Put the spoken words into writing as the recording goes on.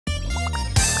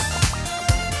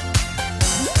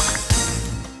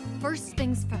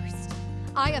things first.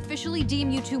 I officially deem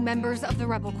you two members of the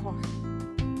Rebel Corps.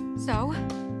 So,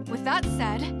 with that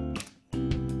said,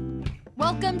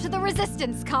 welcome to the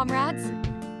Resistance, comrades!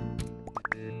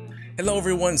 Hello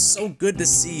everyone, so good to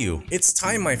see you. It's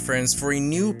time, my friends, for a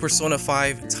new Persona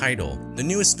 5 title. The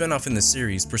newest spin-off in the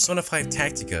series, Persona 5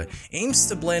 Tactica, aims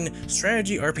to blend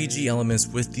strategy RPG elements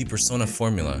with the Persona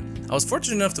formula. I was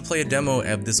fortunate enough to play a demo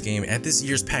of this game at this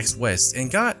year's PAX West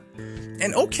and got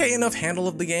an okay enough handle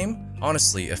of the game.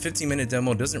 Honestly, a 15-minute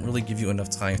demo doesn't really give you enough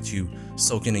time to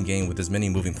soak in a game with as many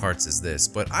moving parts as this,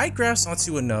 but I grasped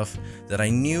onto enough that I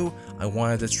knew I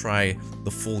wanted to try the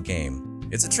full game.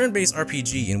 It's a turn-based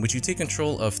RPG in which you take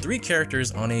control of 3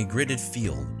 characters on a gridded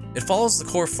field. It follows the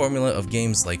core formula of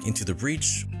games like Into the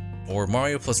Breach or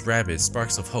Mario + Rabbids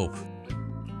Sparks of Hope.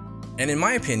 And in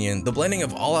my opinion, the blending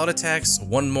of all-out attacks,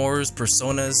 one-mores,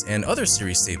 personas, and other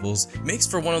series staples makes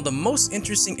for one of the most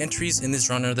interesting entries in this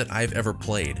genre that I've ever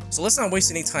played. So let's not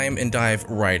waste any time and dive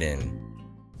right in.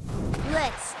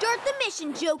 Let's start the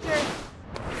mission, Joker.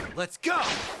 Let's go!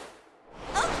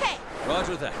 Okay,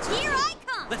 Roger that. here I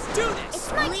come. Let's do this!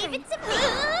 It's my Leave it to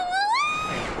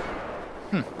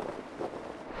me.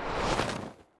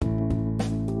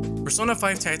 Persona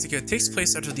 5 Tactica takes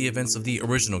place after the events of the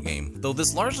original game, though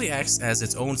this largely acts as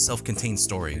its own self-contained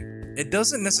story. It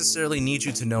doesn't necessarily need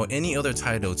you to know any other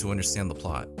title to understand the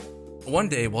plot. One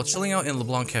day, while chilling out in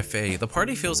LeBlanc Cafe, the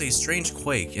party feels a strange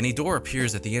quake and a door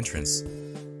appears at the entrance.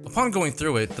 Upon going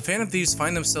through it, the Phantom Thieves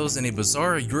find themselves in a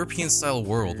bizarre European-style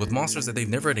world with monsters that they've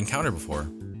never encountered before.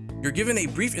 You're given a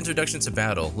brief introduction to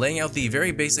battle, laying out the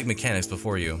very basic mechanics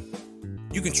before you.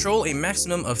 You control a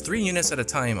maximum of 3 units at a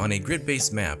time on a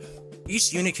grid-based map.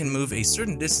 Each unit can move a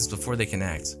certain distance before they can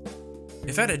act.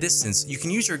 If at a distance, you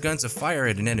can use your gun to fire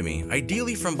at an enemy,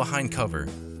 ideally from behind cover.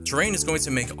 Terrain is going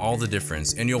to make all the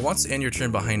difference, and you'll want to end your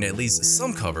turn behind at least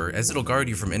some cover as it'll guard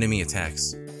you from enemy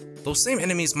attacks. Those same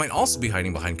enemies might also be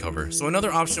hiding behind cover, so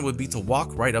another option would be to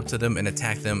walk right up to them and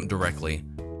attack them directly.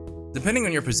 Depending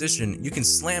on your position, you can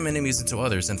slam enemies into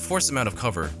others and force them out of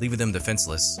cover, leaving them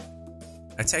defenseless.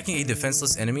 Attacking a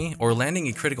defenseless enemy or landing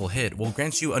a critical hit will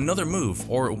grant you another move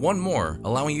or one more,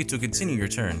 allowing you to continue your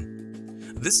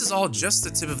turn. This is all just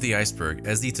the tip of the iceberg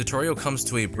as the tutorial comes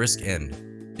to a brisk end.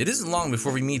 It isn't long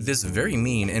before we meet this very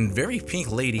mean and very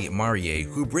pink lady, Marie,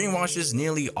 who brainwashes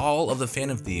nearly all of the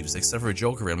Phantom Thieves except for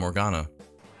Joker and Morgana.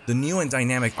 The new and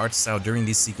dynamic art style during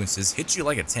these sequences hits you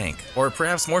like a tank, or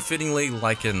perhaps more fittingly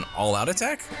like an all-out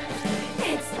attack?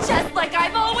 It's just like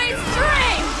I've always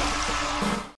dreamed!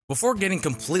 Before getting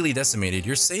completely decimated,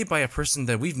 you're saved by a person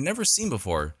that we've never seen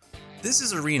before. This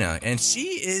is Erina, and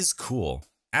she is cool.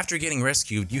 After getting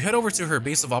rescued, you head over to her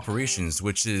base of operations,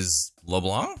 which is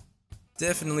LeBlanc?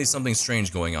 Definitely something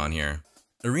strange going on here.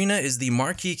 Erina is the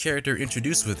marquee character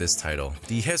introduced with this title,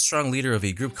 the headstrong leader of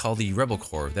a group called the Rebel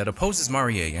Corps that opposes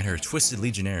Marie and her twisted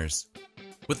legionnaires.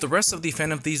 With the rest of the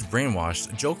Phantom Thieves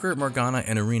brainwashed, Joker, Morgana,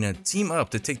 and Erina team up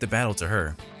to take the battle to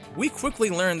her. We quickly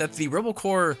learn that the Rebel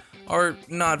Corps are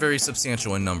not very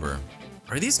substantial in number.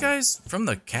 Are these guys from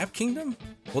the Cap Kingdom?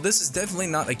 Well, this is definitely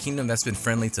not a kingdom that's been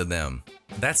friendly to them.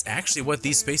 That's actually what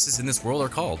these spaces in this world are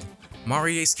called.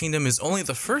 Marie's kingdom is only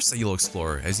the first that you'll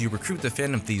explore as you recruit the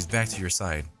Phantom Thieves back to your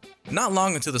side. Not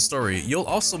long into the story, you'll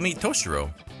also meet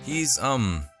Toshiro. He's,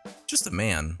 just a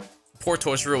man. Poor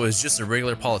Toshiro is just a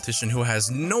regular politician who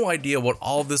has no idea what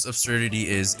all this absurdity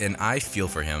is, and I feel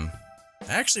for him.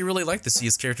 I actually really like to see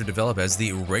his character develop as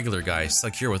the regular guy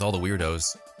stuck here with all the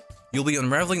weirdos. You'll be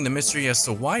unraveling the mystery as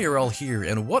to why you're all here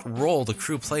and what role the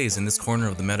crew plays in this corner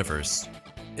of the metaverse.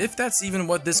 If that's even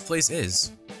what this place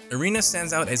is. Erina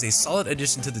stands out as a solid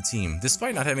addition to the team,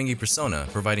 despite not having a persona,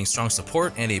 providing strong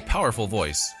support and a powerful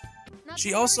voice.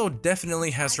 She also definitely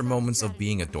has her moments of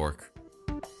being a dork.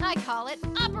 I call it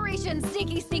Operation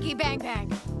Sneaky Sneaky Bang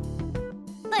Bang.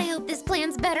 I hope this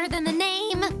plan's better than the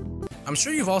name. I'm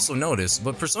sure you've also noticed,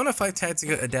 but Persona 5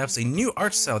 Tactica adapts a new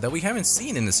art style that we haven't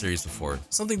seen in the series before,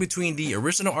 something between the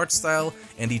original art style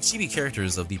and the chibi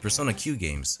characters of the Persona Q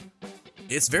games.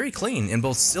 It's very clean in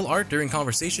both still art during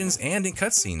conversations and in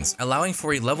cutscenes, allowing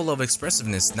for a level of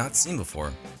expressiveness not seen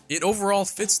before. It overall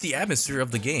fits the atmosphere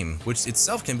of the game, which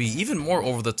itself can be even more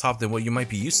over the top than what you might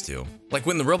be used to. Like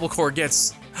when the Rebel Corps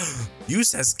gets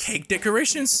used as cake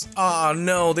decorations? Aw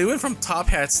no, they went from top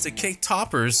hats to cake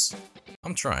toppers.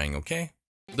 I'm trying, okay?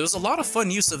 There's a lot of fun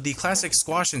use of the classic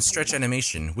squash and stretch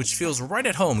animation, which feels right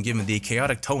at home given the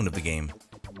chaotic tone of the game.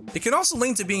 It can also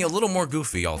lean to being a little more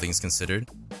goofy, all things considered.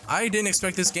 I didn't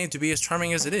expect this game to be as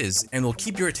charming as it is, and will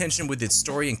keep your attention with its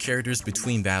story and characters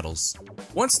between battles.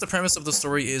 Once the premise of the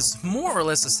story is more or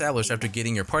less established after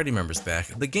getting your party members back,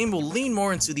 the game will lean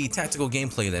more into the tactical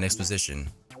gameplay than exposition.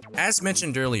 As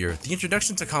mentioned earlier, the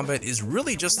introduction to combat is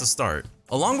really just the start.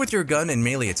 Along with your gun and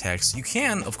melee attacks, you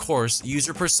can, of course, use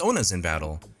your personas in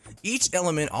battle. Each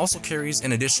element also carries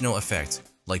an additional effect,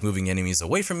 like moving enemies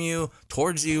away from you,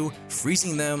 towards you,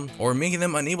 freezing them, or making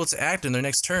them unable to act in their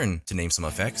next turn, to name some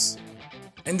effects.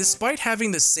 And despite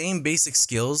having the same basic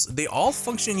skills, they all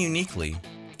function uniquely.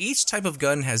 Each type of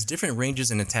gun has different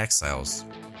ranges and attack styles.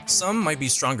 Some might be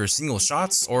stronger single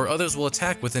shots, or others will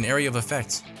attack with an area of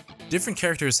effect. Different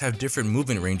characters have different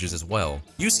movement ranges as well.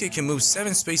 Yusuke can move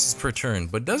 7 spaces per turn,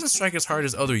 but doesn't strike as hard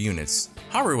as other units.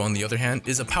 Haru, on the other hand,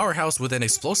 is a powerhouse with an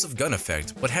explosive gun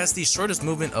effect, but has the shortest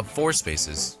movement of 4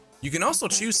 spaces. You can also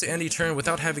choose to end a turn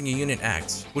without having a unit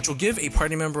act, which will give a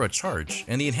party member a charge,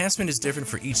 and the enhancement is different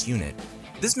for each unit.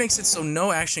 This makes it so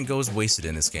no action goes wasted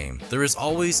in this game. There is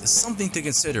always something to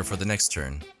consider for the next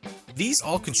turn. These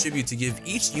all contribute to give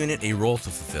each unit a role to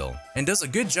fulfill, and does a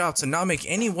good job to not make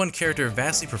any one character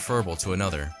vastly preferable to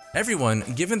another. Everyone,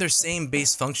 given their same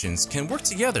base functions, can work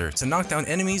together to knock down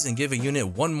enemies and give a unit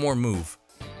one more move.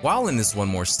 While in this one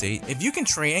more state, if you can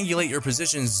triangulate your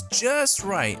positions just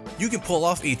right, you can pull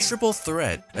off a triple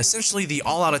threat, essentially the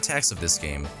all-out attacks of this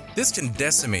game. This can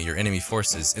decimate your enemy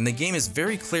forces, and the game is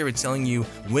very clear at telling you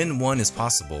when one is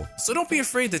possible. So don't be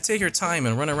afraid to take your time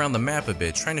and run around the map a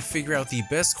bit trying to figure out the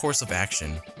best course of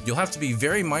action. You'll have to be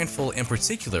very mindful and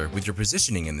particular with your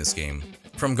positioning in this game.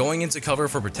 From going into cover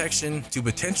for protection, to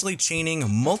potentially chaining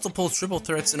multiple triple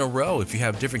threats in a row if you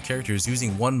have different characters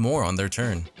using one more on their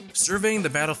turn. Surveying the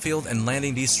battlefield and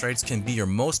landing these strikes can be your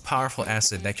most powerful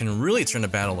asset that can really turn a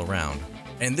battle around.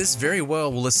 And this very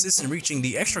well will assist in reaching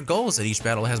the extra goals that each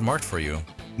battle has marked for you.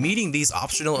 Meeting these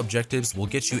optional objectives will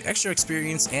get you extra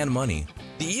experience and money.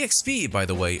 The EXP, by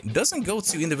the way, doesn't go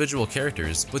to individual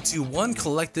characters, but to one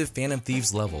collective Phantom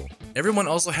Thieves level. Everyone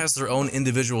also has their own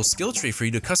individual skill tree for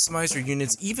you to customize your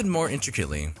units even more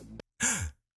intricately.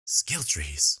 Skill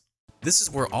trees. This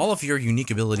is where all of your unique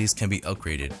abilities can be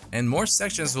upgraded, and more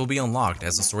sections will be unlocked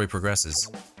as the story progresses.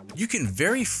 You can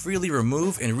very freely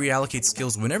remove and reallocate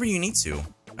skills whenever you need to.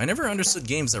 I never understood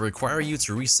games that require you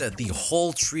to reset the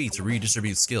whole tree to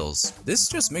redistribute skills. This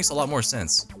just makes a lot more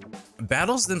sense.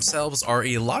 Battles themselves are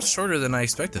a lot shorter than I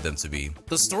expected them to be.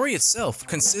 The story itself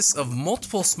consists of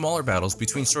multiple smaller battles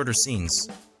between shorter scenes.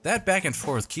 That back and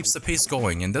forth keeps the pace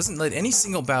going and doesn't let any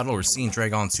single battle or scene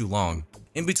drag on too long.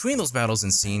 In between those battles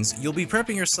and scenes, you'll be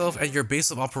prepping yourself at your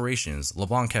base of operations, Le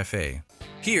Bon Cafe.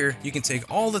 Here, you can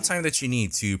take all the time that you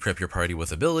need to prep your party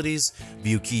with abilities,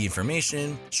 view key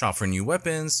information, shop for new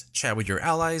weapons, chat with your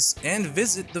allies, and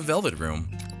visit the Velvet Room.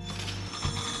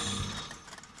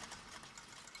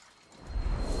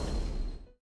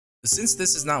 Since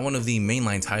this is not one of the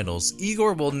mainline titles,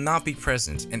 Igor will not be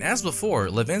present, and as before,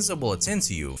 Lavenza will attend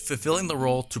to you, fulfilling the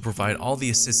role to provide all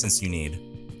the assistance you need.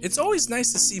 It's always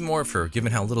nice to see more of her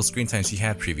given how little screen time she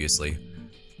had previously.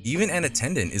 Even an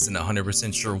attendant isn't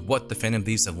 100% sure what the Phantom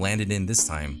Thieves have landed in this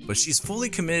time, but she's fully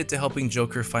committed to helping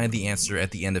Joker find the answer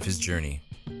at the end of his journey.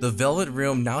 The Velvet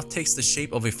Room now takes the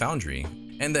shape of a foundry,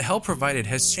 and the help provided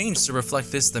has changed to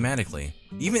reflect this thematically.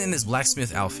 Even in his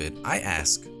blacksmith outfit, I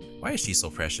ask, why is she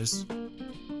so precious?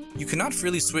 You cannot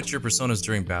freely switch your personas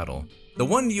during battle. The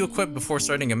one you equip before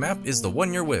starting a map is the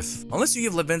one you're with, unless you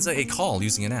give Lavenza a call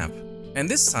using an app. And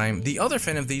this time, the other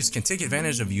Phantom Thieves can take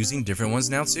advantage of using different ones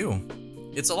now too.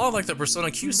 It's a lot like the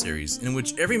Persona Q series, in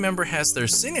which every member has their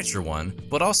signature one,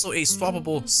 but also a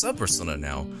swappable sub-persona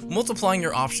now, multiplying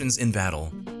your options in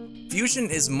battle. Fusion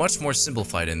is much more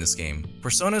simplified in this game.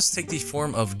 Personas take the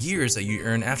form of gears that you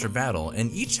earn after battle,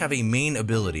 and each have a main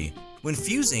ability. When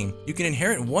fusing, you can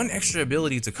inherit one extra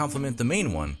ability to complement the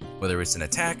main one, whether it's an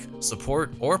attack,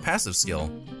 support, or passive skill.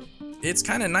 It's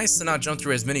kinda nice to not jump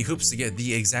through as many hoops to get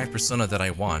the exact persona that I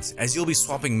want, as you'll be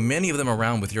swapping many of them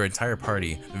around with your entire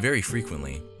party very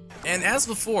frequently. And as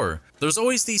before, there's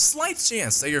always the slight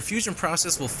chance that your fusion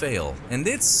process will fail, and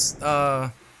it's,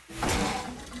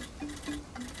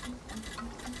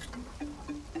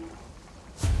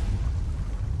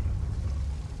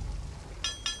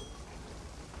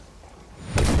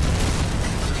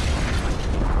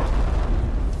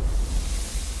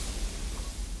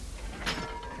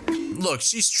 Look,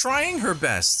 she's trying her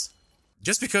best.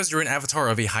 Just because you're an avatar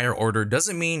of a higher order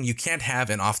doesn't mean you can't have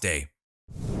an off day.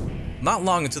 Not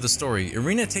long into the story,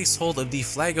 Erina takes hold of the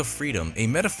Flag of Freedom, a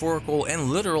metaphorical and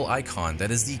literal icon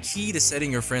that is the key to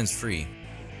setting your friends free.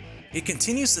 It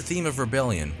continues the theme of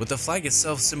rebellion, with the flag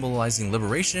itself symbolizing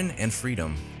liberation and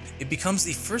freedom. It becomes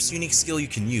the first unique skill you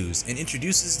can use and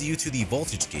introduces you to the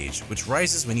voltage gauge, which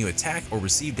rises when you attack or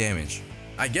receive damage.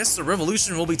 I guess the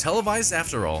revolution will be televised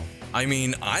after all. I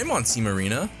mean, I'm on Team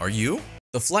Erina, are you?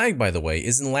 The flag, by the way,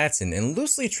 is in Latin and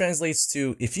loosely translates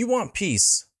to, if you want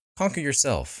peace, conquer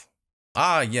yourself.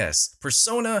 Ah yes,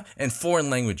 Persona and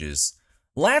foreign languages.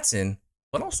 Latin,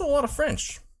 but also a lot of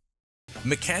French.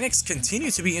 Mechanics continue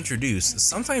to be introduced,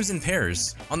 sometimes in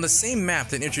pairs. On the same map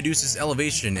that introduces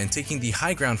elevation and taking the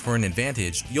high ground for an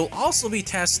advantage, you'll also be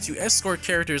tasked to escort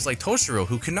characters like Toshiro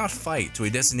who cannot fight to a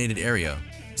designated area.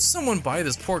 Someone buy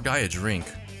this poor guy a drink.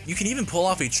 You can even pull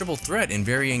off a triple threat in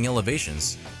varying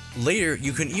elevations. Later,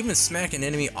 you can even smack an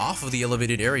enemy off of the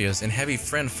elevated areas and have a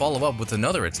friend follow up with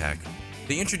another attack.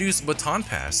 They introduced Baton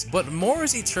Pass, but more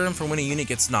is a term for when a unit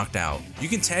gets knocked out. You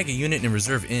can tag a unit and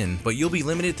reserve in, but you'll be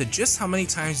limited to just how many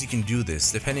times you can do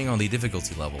this depending on the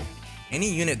difficulty level.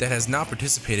 Any unit that has not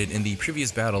participated in the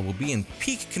previous battle will be in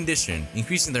peak condition,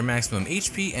 increasing their maximum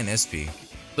HP and SP.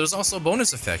 There's also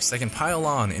bonus effects that can pile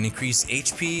on and increase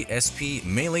HP, SP,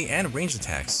 melee, and range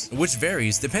attacks, which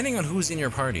varies depending on who's in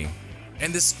your party.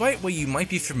 And despite what you might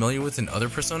be familiar with in other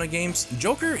Persona games,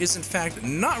 Joker is in fact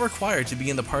not required to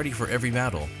be in the party for every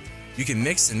battle. You can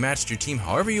mix and match your team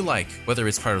however you like, whether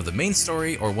it's part of the main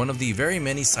story or one of the very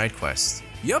many side quests.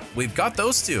 Yup, we've got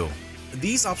those too!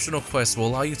 These optional quests will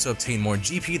allow you to obtain more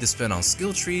GP to spend on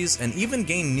skill trees and even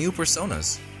gain new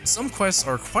personas. Some quests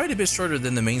are quite a bit shorter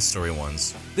than the main story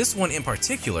ones. This one in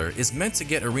particular is meant to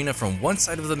get Erina from one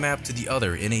side of the map to the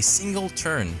other in a single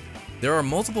turn. There are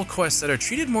multiple quests that are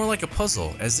treated more like a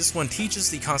puzzle, as this one teaches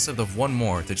the concept of one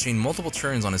more to chain multiple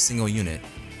turns on a single unit.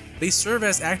 They serve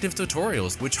as active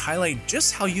tutorials which highlight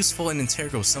just how useful and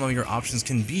integral some of your options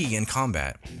can be in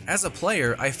combat. As a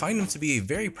player, I find them to be a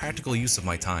very practical use of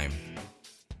my time.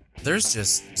 There's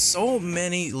just so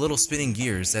many little spinning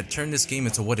gears that turn this game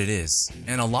into what it is,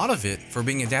 and a lot of it, for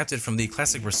being adapted from the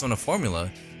classic Persona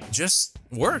formula, just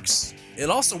works. It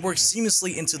also works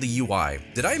seamlessly into the UI.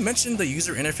 Did I mention the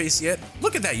user interface yet?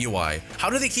 Look at that UI. How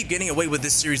do they keep getting away with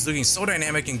this series looking so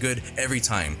dynamic and good every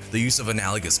time? The use of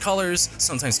analogous colors,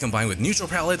 sometimes combined with neutral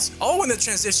palettes. Oh, and the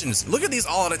transitions. Look at these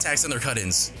all-out attacks and their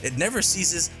cut-ins. It never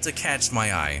ceases to catch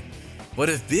my eye. But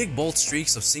if big bold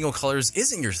streaks of single colors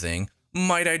isn't your thing,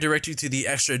 might I direct you to the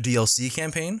extra DLC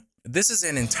campaign? This is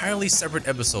an entirely separate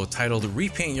episode titled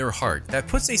Repaint Your Heart that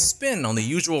puts a spin on the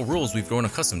usual rules we've grown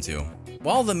accustomed to.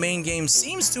 While the main game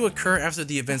seems to occur after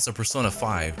the events of Persona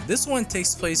 5, this one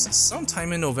takes place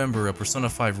sometime in November of Persona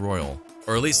 5 Royal.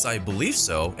 Or at least I believe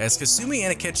so, as Kasumi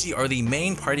and Akechi are the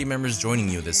main party members joining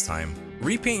you this time.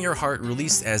 Repaint Your Heart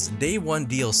released as Day 1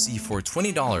 DLC for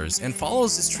 $20 and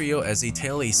follows this trio as they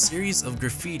tell a series of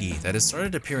graffiti that has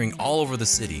started appearing all over the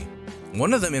city.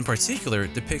 One of them in particular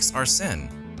depicts Arsene.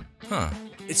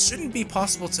 It shouldn't be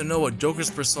possible to know what Joker's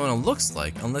persona looks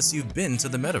like unless you've been to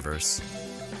the metaverse.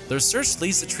 Their search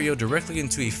leads the trio directly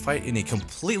into a fight in a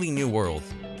completely new world.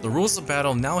 The rules of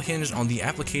battle now hinge on the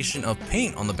application of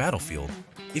paint on the battlefield.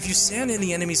 If you stand in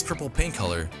the enemy's purple paint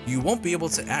color, you won't be able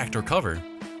to act or cover.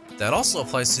 That also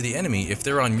applies to the enemy if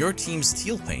they're on your team's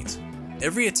teal paint.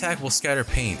 Every attack will scatter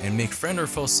paint and make friend or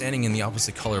foe standing in the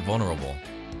opposite color vulnerable.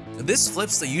 This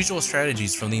flips the usual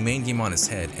strategies from the main game on its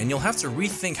head, and you'll have to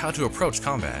rethink how to approach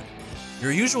combat.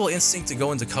 Your usual instinct to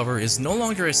go into cover is no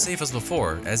longer as safe as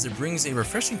before, as it brings a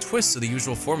refreshing twist to the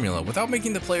usual formula without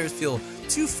making the players feel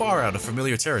too far out of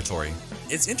familiar territory.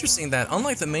 It's interesting that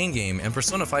unlike the main game and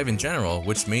Persona 5 in general,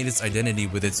 which made its identity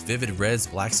with its vivid reds,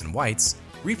 blacks, and whites,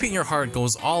 Repaint Your Heart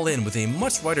goes all in with a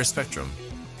much wider spectrum.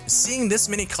 Seeing this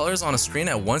many colors on a screen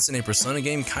at once in a Persona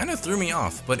game kinda threw me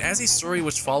off, but as a story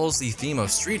which follows the theme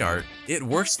of street art, it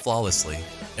works flawlessly.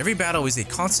 Every battle is a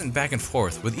constant back and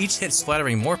forth, with each hit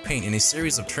splattering more paint in a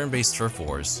series of turn-based turf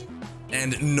wars.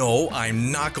 And no, I'm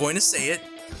not going to say it!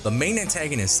 The main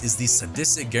antagonist is the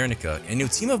sadistic Guernica, and you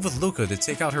team up with Luca to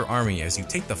take out her army as you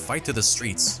take the fight to the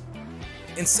streets.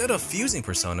 Instead of fusing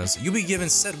personas, you'll be given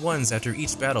set ones after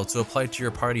each battle to apply to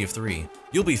your party of 3.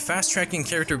 You'll be fast-tracking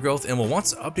character growth and will want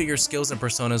to update your skills and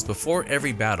personas before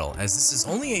every battle, as this is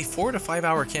only a 4 to 5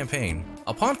 hour campaign.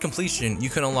 Upon completion, you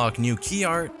can unlock new key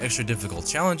art, extra difficult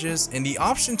challenges, and the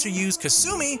option to use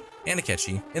Kasumi and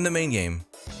Akechi in the main game.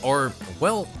 Or,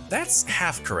 well, that's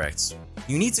half correct.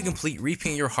 You need to complete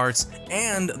Repaint Your Hearts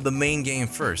and the main game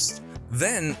first.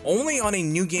 Then, only on a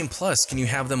New Game Plus can you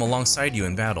have them alongside you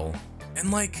in battle. And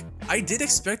like, I did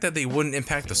expect that they wouldn't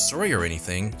impact the story or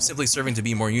anything, simply serving to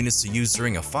be more units to use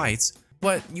during a fight,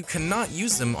 but you cannot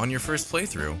use them on your first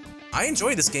playthrough. I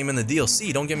enjoyed this game in the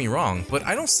DLC, don't get me wrong, but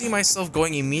I don't see myself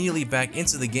going immediately back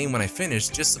into the game when I finish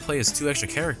just to play as 2 extra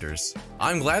characters.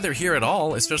 I'm glad they're here at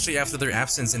all, especially after their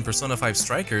absence in Persona 5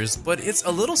 Strikers, but it's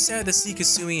a little sad to see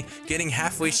Kasumi getting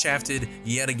halfway shafted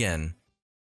yet again.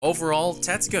 Overall,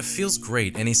 Tactica feels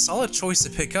great and a solid choice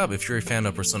to pick up if you're a fan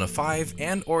of Persona 5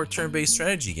 and or turn-based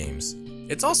strategy games.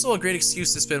 It's also a great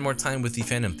excuse to spend more time with the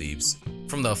Phantom Thieves.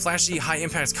 From the flashy,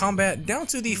 high-impact combat down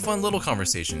to the fun little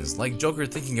conversations, like Joker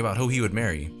thinking about who he would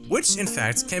marry, which in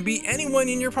fact can be anyone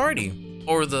in your party.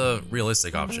 Or the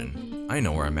realistic option. I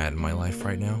know where I'm at in my life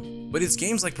right now. But it's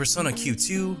games like Persona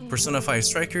Q2, Persona 5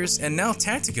 Strikers, and now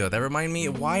Tactica that remind me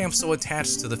why I'm so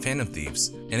attached to the Phantom Thieves.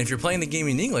 And if you're playing the game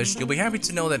in English, you'll be happy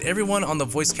to know that everyone on the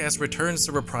voice cast returns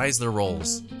to reprise their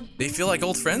roles. They feel like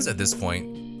old friends at this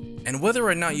point. And whether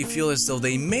or not you feel as though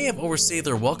they may have overstayed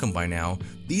their welcome by now,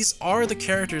 these are the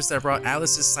characters that brought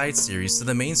Alice's side series to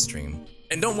the mainstream.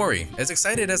 And don't worry, as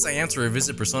excited as I am to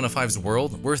revisit Persona 5's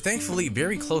world, we're thankfully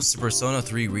very close to Persona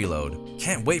 3 Reload.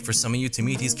 Can't wait for some of you to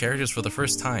meet these characters for the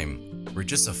first time. We're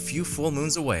just a few full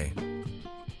moons away.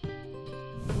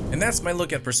 And that's my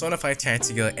look at Persona 5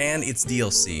 Tactica and its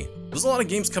DLC. There's a lot of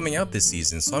games coming out this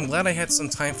season, so I'm glad I had some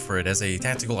time for it as a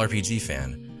tactical RPG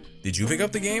fan. Did you pick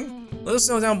up the game? Let us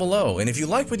know down below, and if you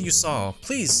like what you saw,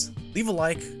 please leave a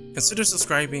like, consider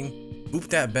subscribing, boop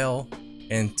that bell,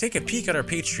 and take a peek at our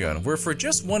Patreon, where for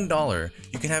just $1,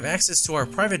 you can have access to our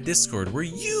private Discord where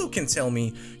you can tell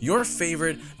me your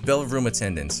favorite Bell Room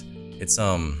attendant. It's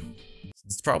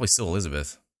probably still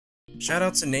Elizabeth. Shout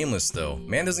out to Nameless though.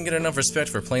 Man doesn't get enough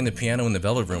respect for playing the piano in the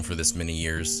Velvet Room for this many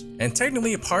years. And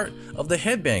technically a part of the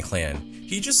Headband clan.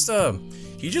 He just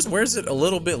wears it a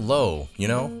little bit low, you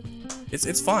know?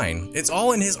 It's fine. It's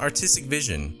all in his artistic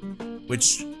vision,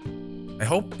 which I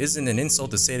hope isn't an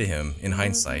insult to say to him in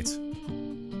hindsight.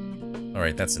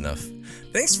 Alright, that's enough.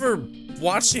 Thanks for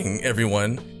watching,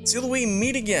 everyone. Till we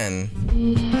meet again.